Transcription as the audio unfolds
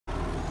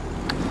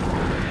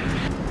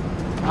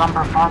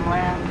lumber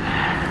farmland.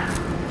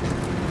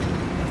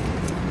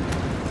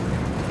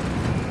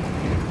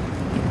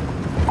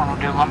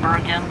 Wanna do lumber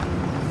again?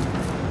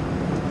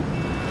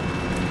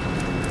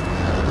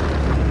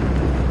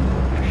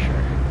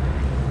 Sure.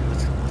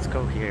 Let's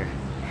go here.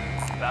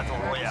 Battle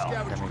Royale.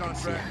 Then we can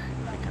see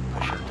if we can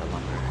push up to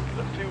lumber.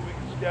 Let's see what we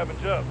can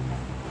scavenge up.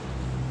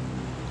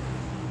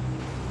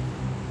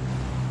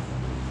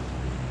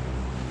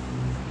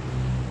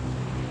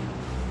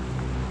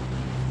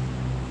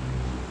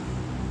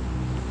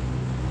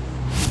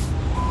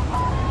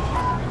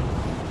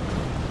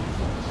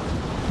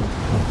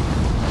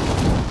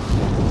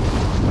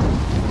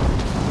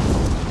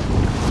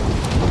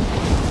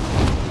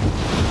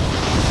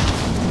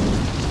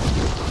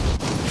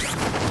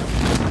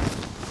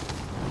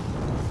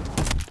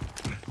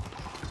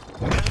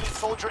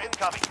 Soldier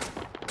incoming.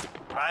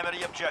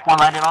 Primary objective. One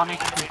landed on me.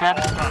 He's dead.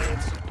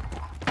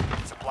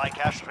 Supply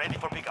cache ready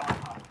for pickup.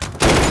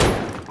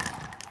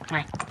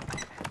 Me.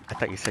 I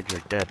thought you said you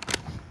were dead.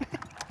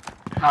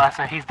 No, I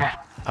said he's dead.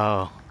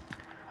 Oh.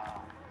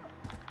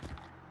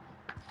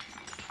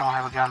 Don't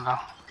have a gun though.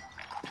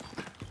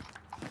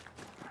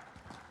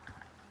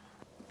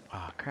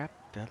 Oh crap,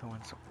 the other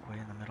one's way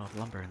in the middle of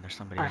lumber and there's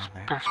somebody on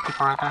there. There's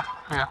people right there.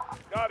 Yeah.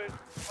 Got it.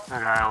 The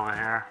guy over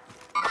here.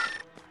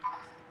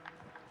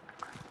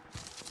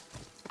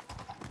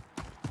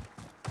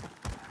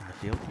 In the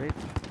field, babe?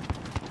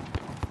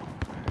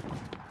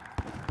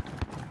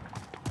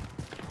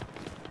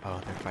 Oh,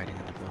 they're fighting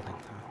in the building.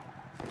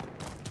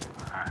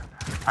 Alright.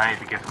 I need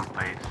to get some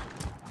plates.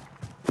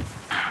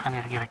 I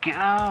need to get a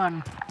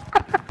gun.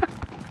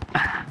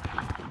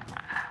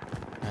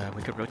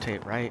 We could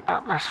rotate right.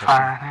 Oh, there's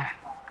fire in here.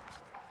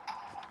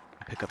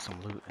 Pick up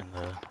some loot in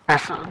the...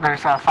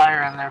 There's a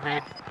fire in there,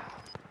 babe.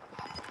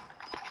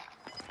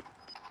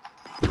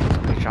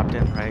 Somebody dropped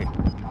in right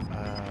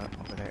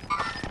over there.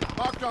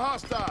 Mark the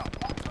hostile.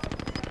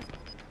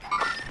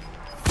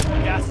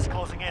 Gas is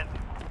closing in.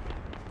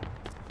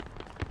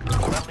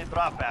 Friendly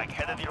drop bag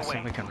headed your So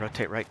way. we can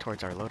rotate right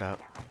towards our loadout.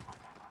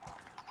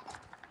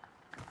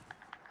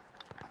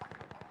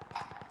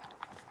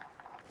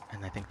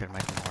 And I think there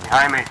might be more.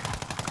 Behind me.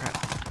 Crap.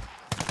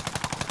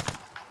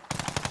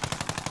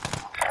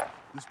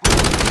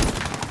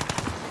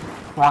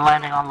 One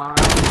landing on loadout.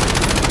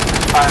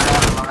 Fire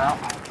out of loadout.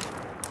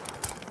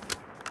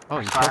 Oh,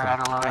 you Fire killed out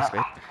of him. loadout. Nice,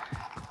 babe.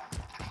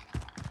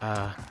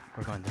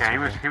 We're going this Yeah,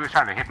 way. he was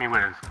trying to hit me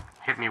with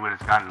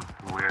his gun.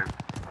 Weird.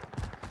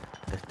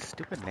 The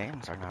stupid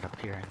names are not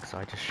appearing, so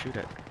I just shoot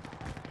at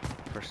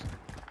first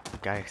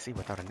guy I see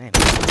without a name.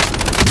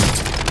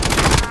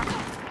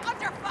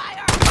 Under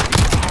fire!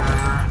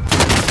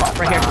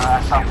 Right here.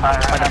 I saw fire.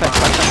 Right out of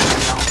defense,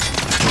 loadout.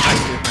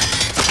 Nice, dude,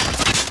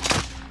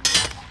 nice.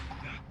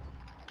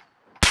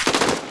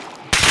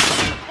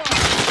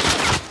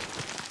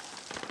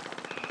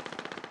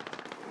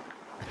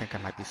 I think I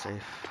might be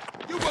safe.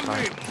 You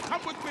believe.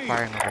 Come with me.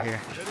 Firing over here.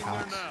 Heading there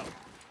Alex. now.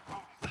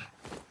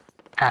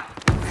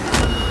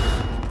 Okay.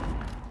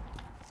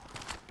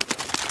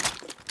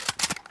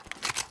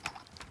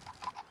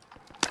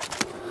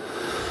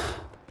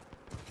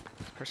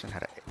 This person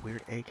had a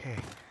weird AK.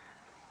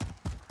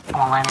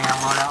 One landing on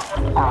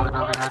loadout. On the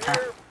building right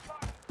there.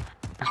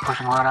 He's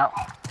pushing loadout.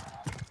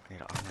 Need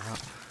to armor up.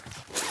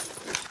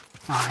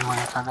 Oh, he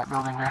went inside that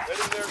building there.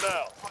 Heading there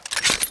now.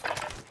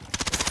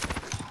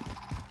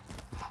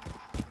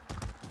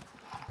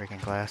 Breaking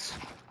glass.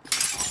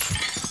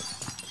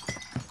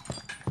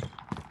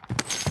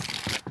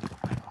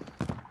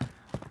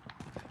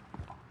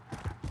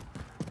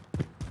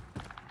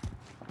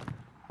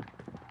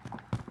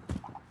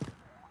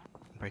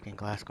 Breaking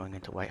glass going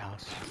into White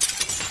House.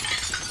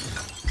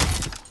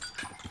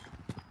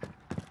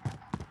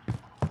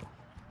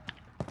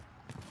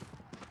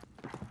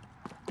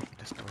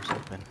 This door's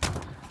open.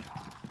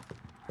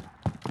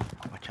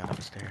 Watch out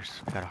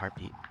upstairs. We got a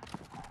heartbeat.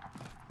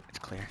 It's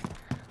clear.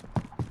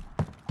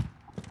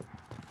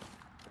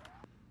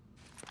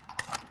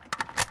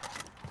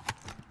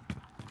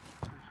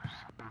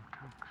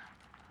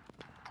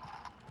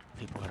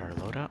 People at our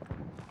loadout.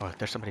 Oh,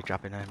 there's somebody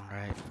dropping in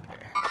right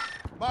there.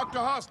 Mark the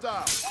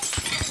hostile.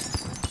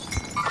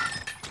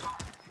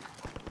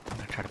 I'm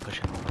gonna try to push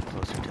him a little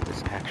closer to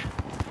this action.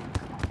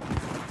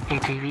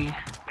 ATV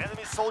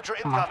Enemy soldier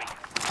Come on. incoming.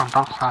 from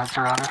both sides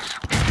around us.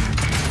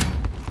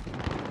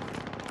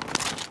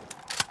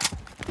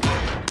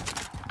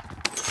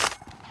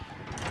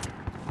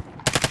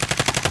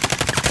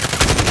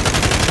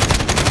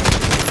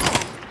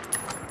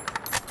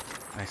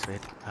 Nice,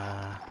 babe.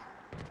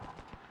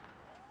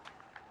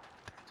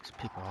 There's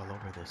people all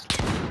over this.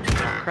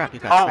 Oh crap, you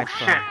got Oh sniped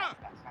shit! from...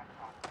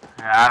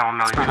 Yeah, I don't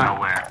know even know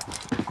where.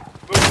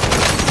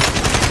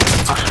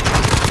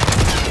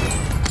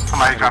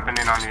 Somebody dropping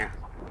in on you.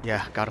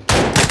 Yeah, got him.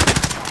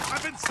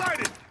 I've been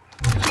sighted.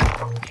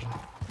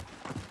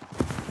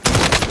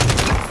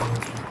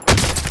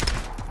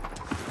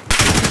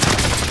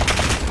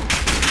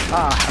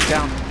 Ah, I'm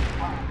down.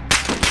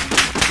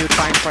 Dude,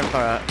 flying from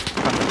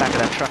the back of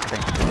that truck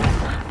thing.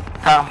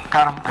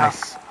 Got him.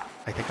 Nice.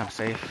 I think I'm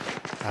safe.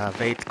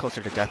 Vade's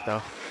closer to death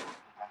though.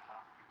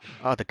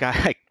 Oh, the guy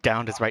I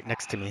downed is right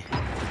next to me.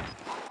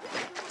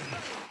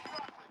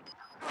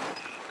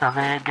 The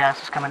vid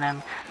gas is coming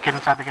in. Get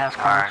inside the gas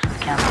car.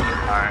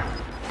 Alright.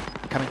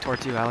 Coming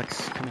towards you,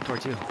 Alex. Coming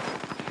towards you.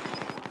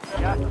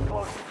 Gas is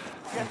closing.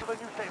 Get to the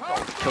new safe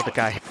zone. Kill the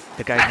guy.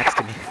 The guy next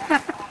to me.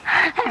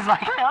 He's like,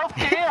 help,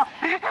 help,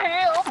 help,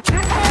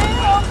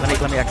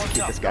 help. Let me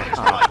execute this guy.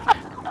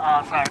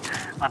 Oh, sorry.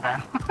 My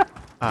bad.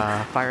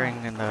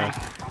 Firing in the...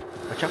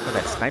 Watch out for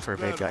that sniper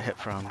vid got hit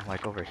from,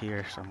 like, over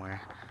here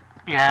somewhere.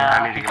 Yeah,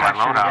 I need to get my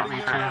loadout. Me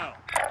Heading there too. now.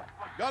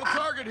 Got a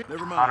target here.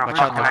 Never mind. Watch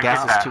out, the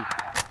gas is too...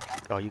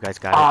 Oh, you guys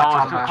got it. Oh,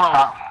 it's too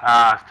close.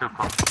 It's too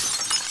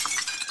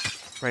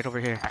close. Right over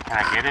here. Can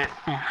I get it?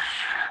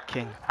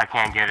 King. I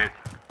can't get it.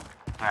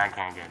 No, I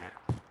can't get it.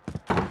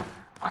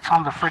 What's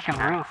on the freaking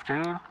roof,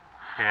 dude?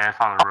 Yeah, it's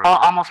on the roof. Oh,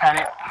 almost had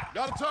it.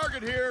 Got a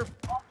target here.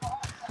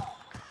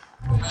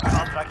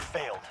 Contract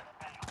failed.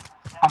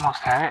 Almost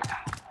had it.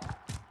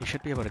 You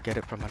should be able to get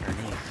it from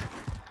underneath.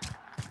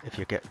 If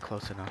you get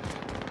close enough.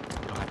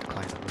 You don't have to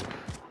climb the roof.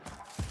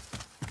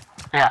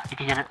 Yeah, you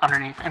can get it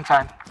underneath,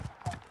 inside.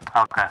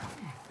 Okay.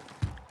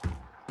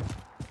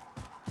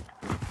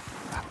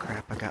 Oh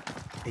crap, I got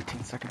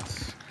 18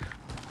 seconds.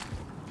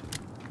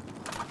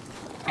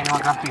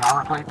 Anyone got the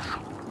armor plates?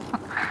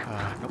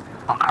 Nope.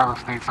 Oh,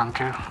 Carlos needs some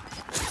too.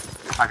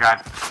 I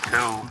got 2.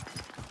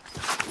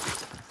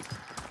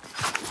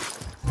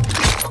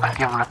 I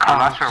give him a Carlos. I'm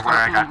not sure where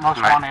I got most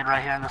sniped. wanted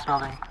right here in this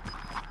building.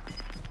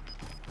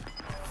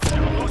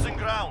 Losing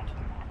ground.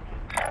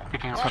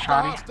 Picking up a Mark the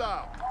shotty.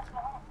 hostile.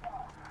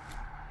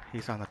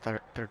 He's on the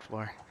third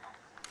floor.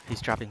 He's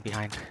dropping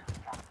behind.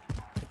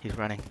 He's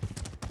running.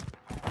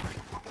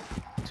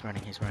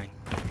 He's running.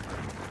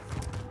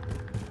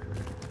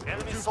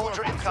 Enemy Too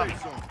soldier far from the incoming.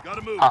 safe zone.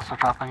 Gotta move. Also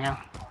dropping in.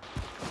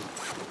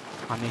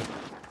 On me.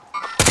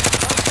 Got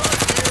a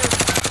target here.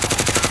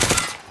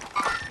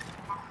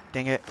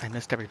 Dang it, I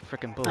missed every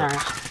freaking There bullet. it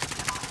is.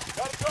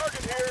 Got a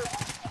target here.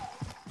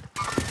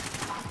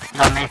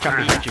 Got an Watch out HMB.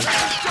 behind you.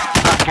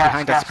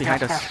 Gas,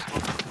 Behind us. gas.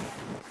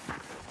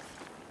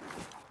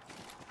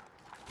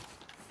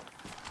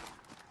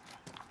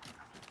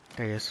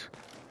 There he is.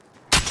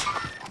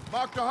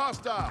 Mark the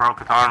hostile. Broke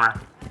his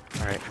armor.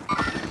 Alright.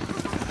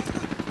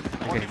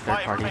 They're Only getting third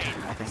 5 party, remain.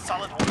 I think.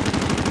 Solid work.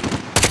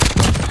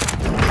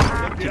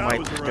 Team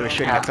White, they were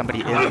shooting at somebody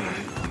in.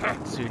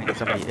 Shooting at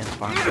somebody in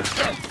farm. To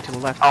the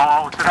left.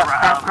 Oh, to the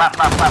right. Left.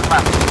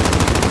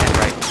 And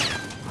right.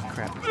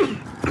 Crap.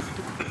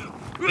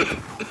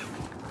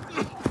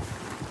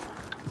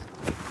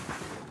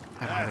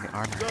 I don't have any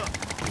armor.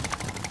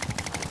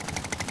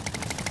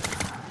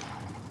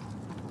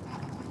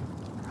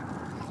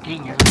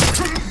 Genius.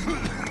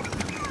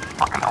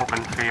 Fucking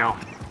open field.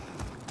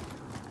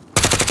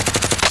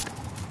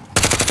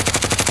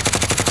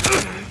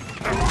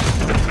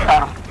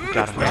 Got him.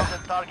 Got him, yeah.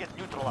 Friendly target I'm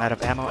neutralized. out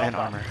of ammo and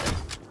armor.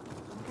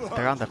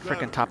 They're on the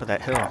frickin' top of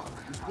that hill.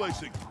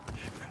 Displacing.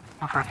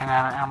 I'm freaking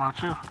out of ammo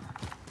too.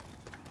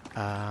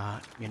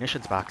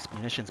 Munitions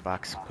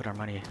box. Put our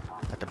money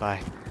at the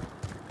buy.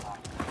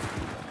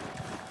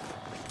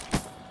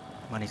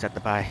 Money's at the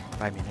buy.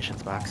 Buy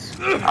munitions box.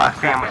 I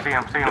see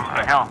him.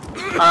 The hell.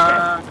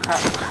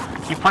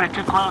 Crap. You put it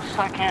too close, so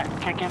I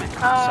can't get it.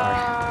 Sorry.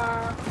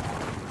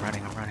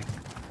 I'm running.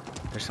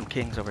 There's some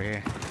kings over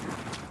here.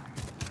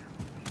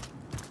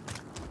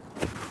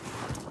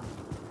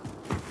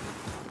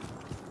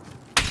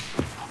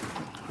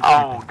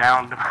 Oh,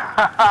 down.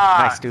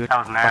 Nice, dude. That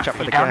was nasty. Watch out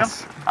for the downed him?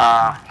 gas.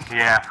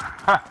 Yeah.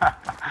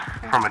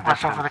 From a distance.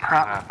 Watch out for the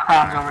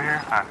crowns over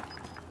here.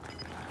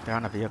 They're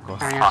on a vehicle.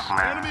 There he is. Fuck,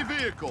 man. Enemy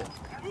vehicle.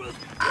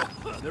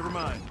 Never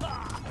mind.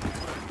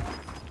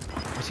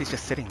 Or she's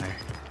just sitting there.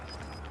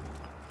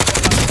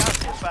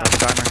 Gas inbound.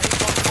 Broke armor. Safe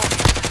zone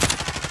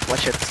closing. What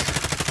shits?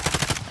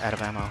 Out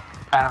of ammo.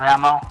 Out of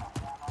ammo.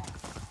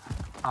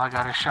 All I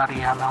got is shotty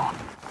ammo.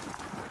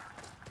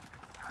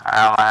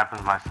 What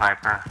happens to my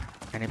sniper?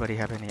 Anybody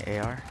have any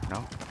AR?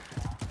 No?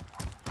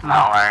 No,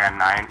 I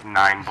got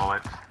nine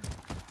bullets.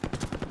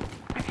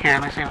 Here,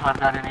 let me see if I've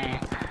got any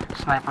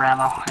sniper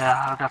ammo.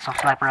 Yeah, I've got some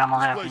sniper ammo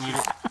there if you need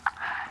it.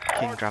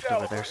 King dropped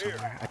over there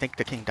somewhere. I think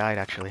the king died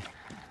actually.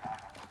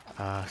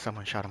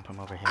 Someone shot him from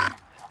over here.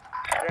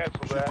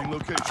 Shifting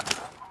location.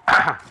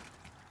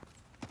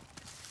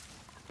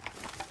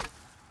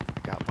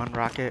 Got 1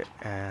 rocket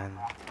and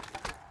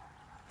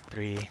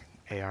 3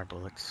 AR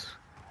bullets.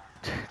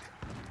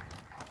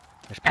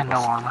 There's And no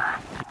armor.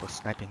 people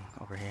sniping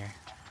over here.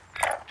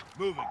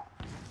 Moving.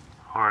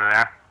 Over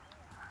there.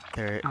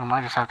 They're I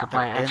might just have to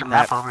play in it's a that.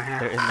 map over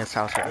They're here. in this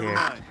house right Never here.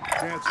 mind.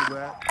 Cancel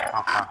that.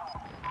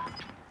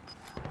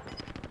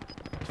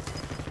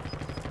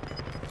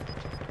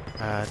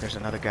 Okay. There's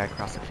another guy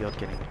across the field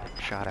getting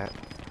shot at.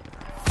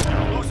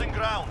 Losing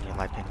ground. And you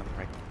light ping him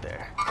right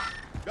there.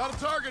 Got a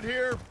target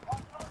here.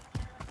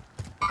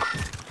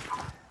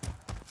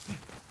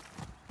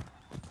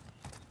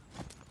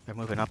 They're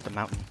moving up the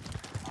mountain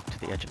to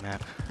the edge of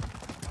map.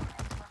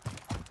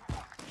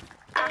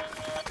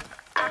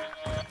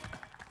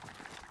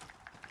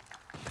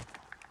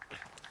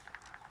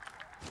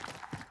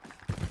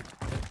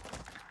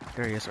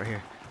 There he is, right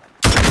here.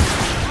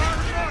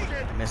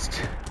 I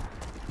missed.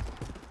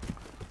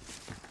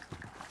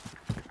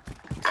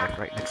 He's like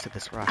right next to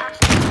this rock. Got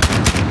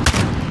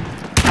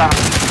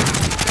him.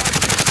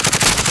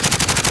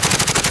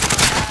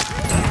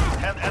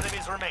 10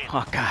 enemies remain.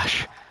 Oh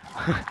gosh.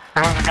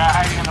 There was a guy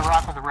hiding in the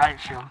rock with the riot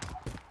shield.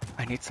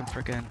 I need some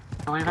freaking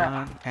Believe that?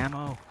 gun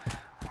ammo.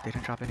 They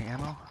didn't drop any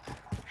ammo?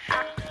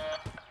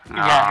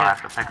 No, I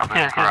have to pick up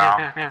his corral.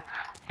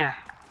 Here.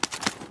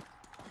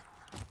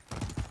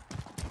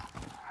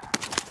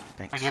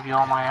 Thanks. I give you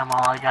all my ammo.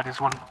 All I got is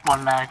one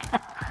mag.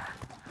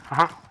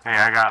 Hey,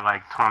 I got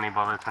like 20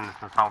 bullets in this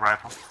assault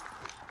rifle.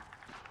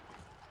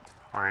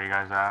 Where are you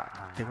guys at?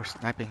 They were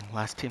sniping.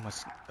 Last team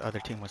was, the other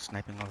team was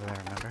sniping over there,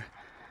 remember?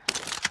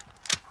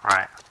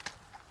 Right.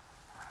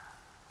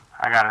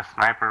 I got a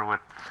sniper with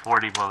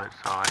 40 bullets,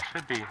 so it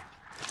should be,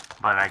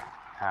 but that's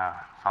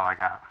all I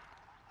got.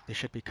 They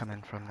should be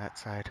coming from that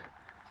side.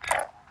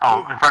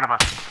 Oh, in front of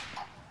us.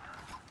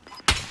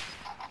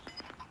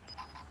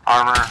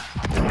 Armor.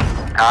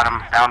 Got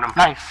him. Found him.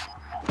 Nice.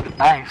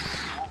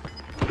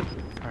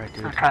 Alright,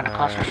 dude. They're trying to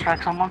cluster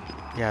strike someone?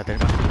 Yeah, they're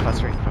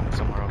clustering from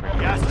somewhere over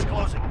here. Gas is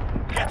closing.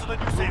 Get to the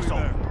new safe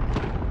zone.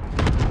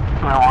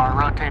 We want to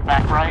rotate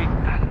back right,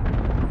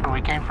 where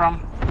we came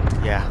from.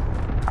 Yeah.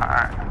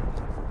 Alright.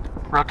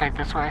 Rotate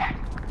this way.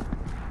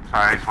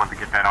 Sorry, I just wanted to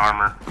get that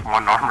armor.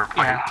 One armor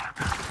plate.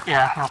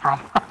 Yeah, no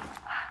problem.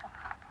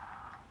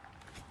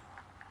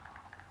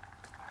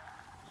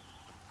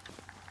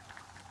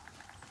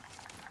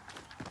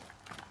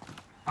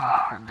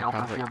 In the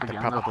open field They're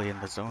again, probably in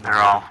the zone. They're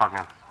all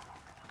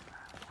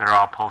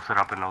posted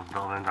up in those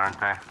buildings, aren't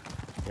they?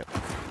 Yep.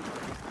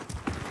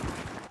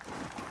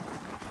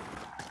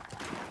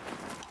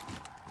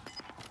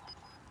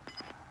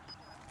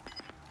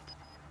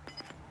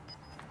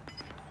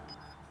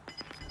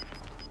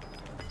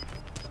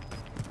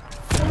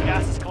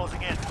 Gas is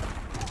closing in.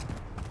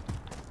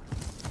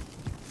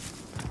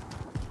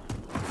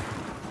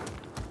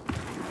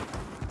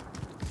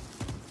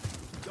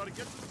 Gotta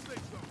get to the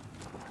safe zone.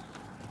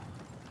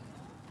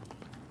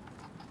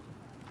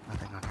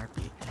 Nothing on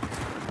heartbeat.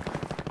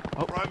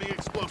 Priming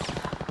explosive.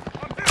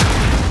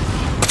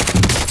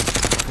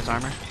 His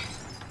armor.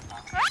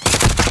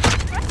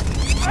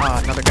 Oh,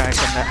 another guy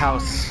from that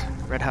house.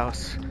 Red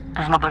house.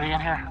 There's nobody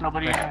in here.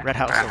 Nobody in here. Red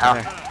house Red over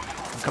house. there.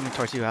 I'm coming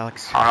towards you,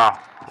 Alex. Oh no.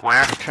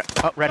 Where?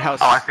 Oh, red house.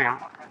 Oh, I see him.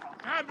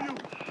 Have you?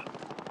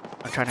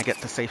 I'm trying to get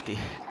to safety.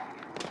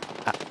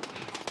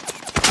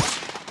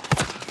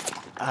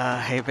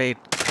 Hey, Vade.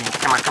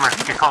 Come here.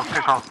 Get close.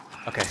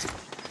 Okay.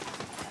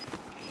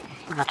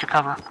 We got your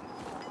cover.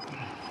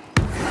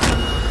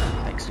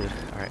 Thanks, dude.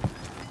 Alright.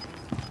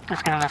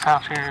 Let's get in this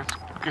house here.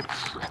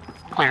 It's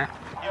clear.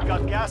 You've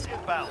got gas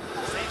inbound.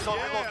 Safe zone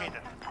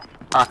relocated.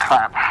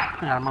 Crap.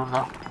 We gotta move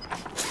though.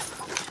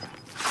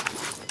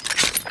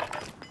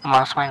 I'm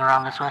gonna swing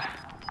around this way.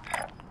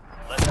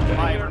 Less than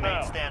 5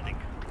 remain standing.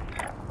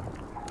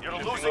 You're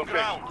losing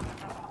ground.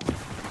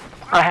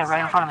 Right here,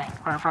 right in front of me.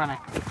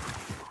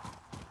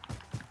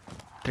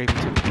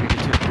 3v2.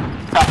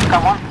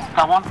 Got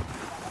one.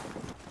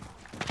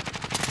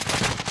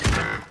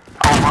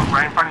 Oh,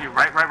 right in front of you.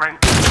 Right in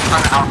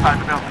front of outside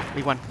the building.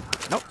 V1.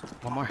 Nope.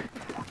 One more.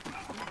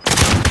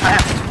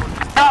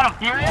 Got him!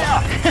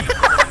 Yeah!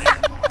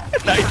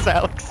 Nice,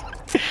 Alex.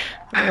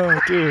 Oh,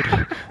 dude.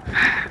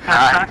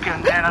 That's not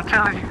good, man. I'm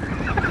telling you.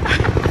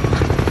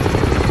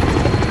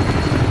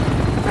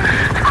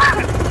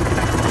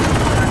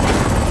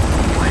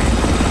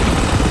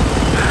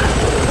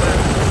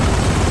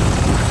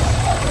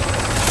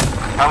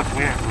 That was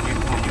weird.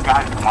 When you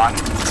guys won,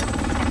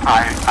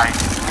 I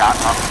got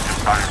up and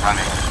just started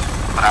running,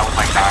 but I was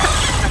like dying.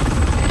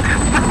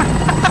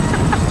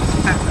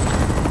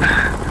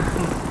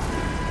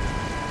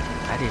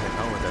 I didn't even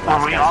know where the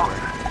last guys were.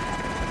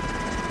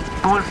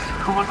 Who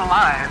was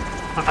alive?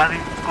 Was I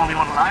the only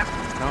one alive?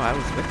 No, I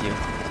was with you.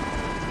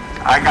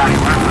 I got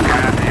him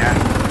right at the end.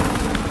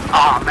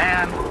 Oh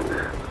man!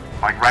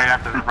 Like right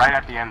at the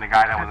end, the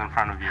guy that was in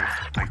front of you,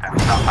 like that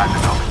was outside the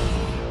building.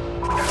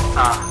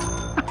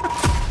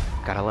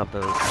 Gotta love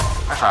those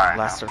That's alright.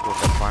 last circles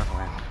of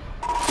farmland.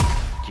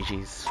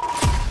 GG's.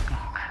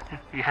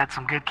 You had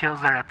some good kills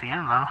there at the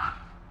end, though.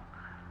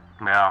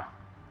 Yeah.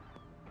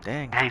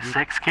 Dang. Hey, you-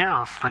 6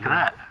 kills. Look at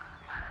that.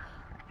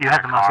 You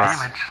had the most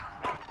Best- damage.